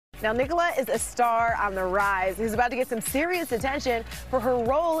Now, Nicola is a star on the rise who's about to get some serious attention for her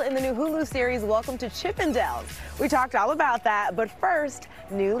role in the new Hulu series, Welcome to Chippendales. We talked all about that, but first,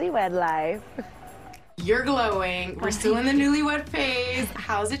 newlywed life. You're glowing. We're still in the newlywed phase.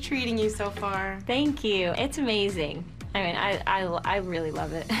 How's it treating you so far? Thank you. It's amazing. I mean, I really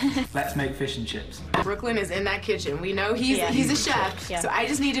love it. Let's make fish and chips. Brooklyn is in that kitchen. We know he's a chef, Yeah. so I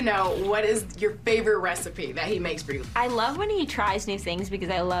just need to know, what is your favorite recipe that he makes for you? I love when he tries new things because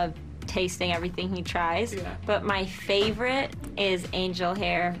I love tasting everything he tries. Yeah. But my favorite is angel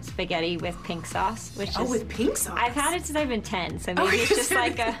hair spaghetti with pink sauce, which is with pink sauce? I've had it since I've been 10, so maybe it's just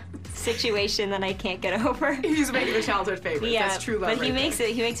like a situation that I can't get over. He's making a childhood favorite. Yeah, That's true love. but he makes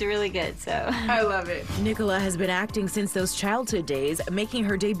it really good, so. I love it. Nicola has been acting since those childhood days, making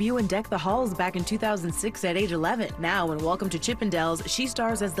her debut in Deck the Halls back in 2006 at age 11. Now, in Welcome to Chippendales, she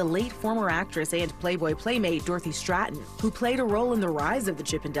stars as the late former actress and Playboy playmate Dorothy Stratten, who played a role in the rise of the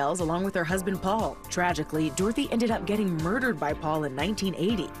Chippendales along with her husband Paul. Tragically, Dorothy ended up getting murdered by Paul in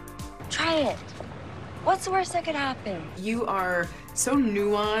 1980. Try it. What's the worst that could happen? You are so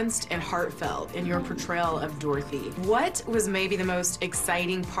nuanced and heartfelt in your portrayal of Dorothy. What was maybe the most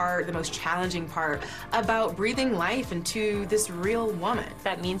exciting part, the most challenging part about breathing life into this real woman?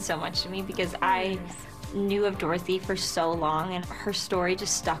 That means so much to me because I knew of Dorothy for so long and her story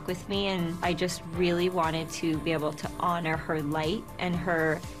just stuck with me, and I just really wanted to be able to honor her light and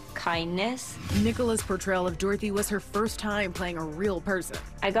her kindness. Nicola's portrayal of Dorothy was her first time playing a real person.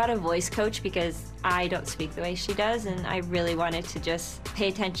 I got a voice coach because I don't speak the way she does, and I really wanted to just pay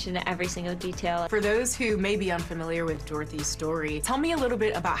attention to every single detail. For those who may be unfamiliar with Dorothy's story, tell me a little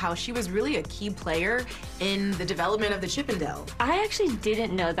bit about how she was really a key player in the development of the Chippendales. I actually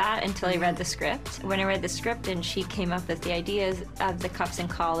didn't know that until I read the script. When I read the script and she came up with the ideas of the cuffs and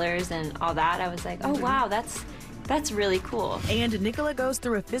collars and all that, I was like, oh wow, that's really cool. And Nicola goes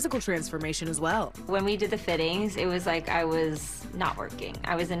through a physical transformation as well. When we did the fittings, it was like I was not working.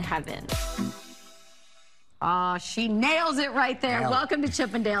 I was in heaven. She nails it right there. Welcome to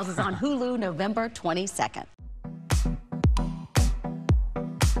Chippendales is on Hulu November 22nd.